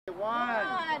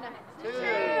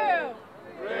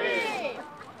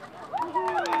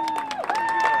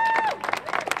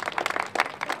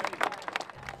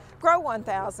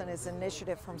1000 is an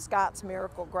initiative from Scotts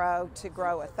MiracleGro to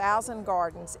grow 1,000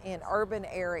 gardens in urban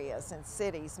areas and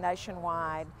cities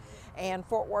nationwide. And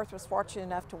Fort Worth was fortunate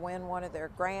enough to win one of their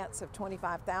grants of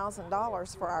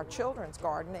 $25,000 for our children's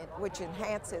garden, which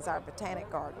enhances our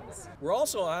botanic gardens. We're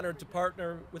also honored to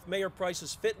partner with Mayor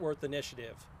Price's Fort Worth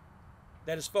initiative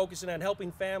that is focusing on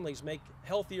helping families make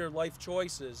healthier life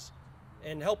choices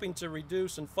and helping to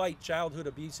reduce and fight childhood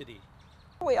obesity.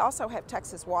 We also have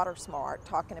Texas Water Smart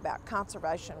talking about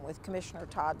conservation with Commissioner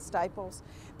Todd Staples,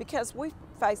 because we're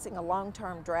facing a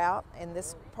long-term drought in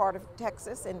this part of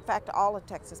Texas, in fact all of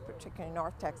Texas, particularly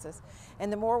North Texas,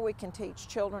 and the more we can teach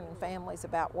children and families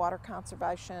about water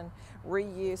conservation,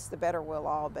 reuse, the better we'll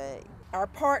all be. Our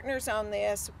partners on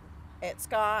this at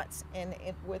Scotts and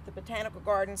with the Botanical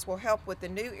Gardens will help with the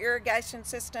new irrigation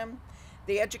system,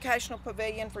 the educational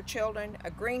pavilion for children, a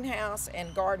greenhouse,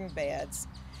 and garden beds.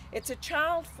 It's a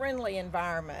child-friendly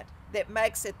environment that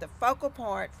makes it the focal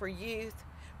point for youth,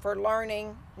 for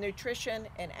learning, nutrition,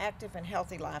 and active and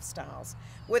healthy lifestyles.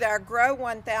 With our Grow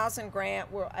 1000 grant,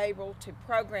 we're able to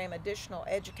program additional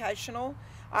educational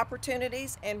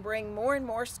opportunities and bring more and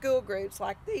more school groups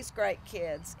like these great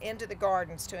kids into the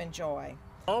gardens to enjoy.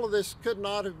 All of this could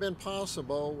not have been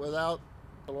possible without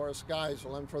Dolores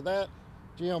Geisel, and for that,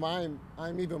 Jim, I'm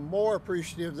even more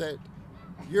appreciative that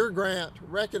your grant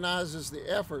recognizes the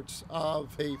efforts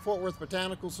of the Fort Worth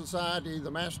Botanical Society, the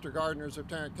Master Gardeners of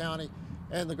Tarrant County,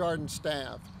 and the garden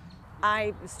staff.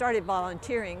 I started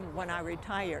volunteering when I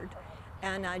retired,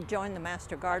 and I joined the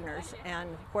Master Gardeners, and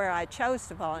where I chose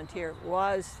to volunteer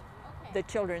was the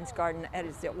children's garden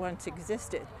as it once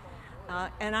existed.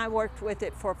 And I worked with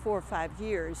it for 4 or 5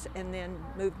 years and then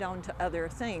moved on to other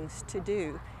things to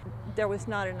do. There was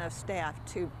not enough staff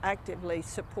to actively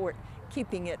support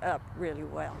keeping it up really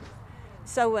well.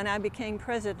 So when I became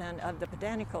president of the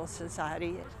Botanical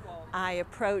Society, I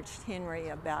approached Henry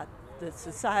about the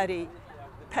society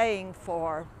paying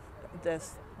for the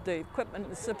equipment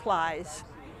and supplies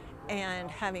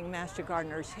and having Master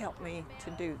Gardeners help me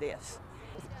to do this.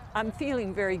 I'm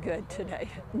feeling very good today,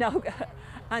 no,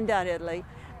 undoubtedly,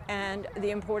 and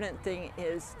the important thing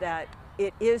is that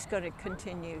it is going to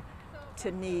continue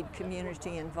to need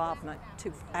community involvement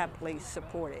to aptly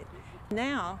support it.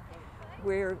 Now,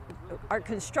 our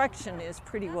construction is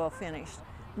pretty well finished.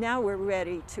 Now we're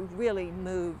ready to really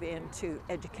move into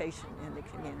education in the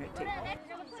community.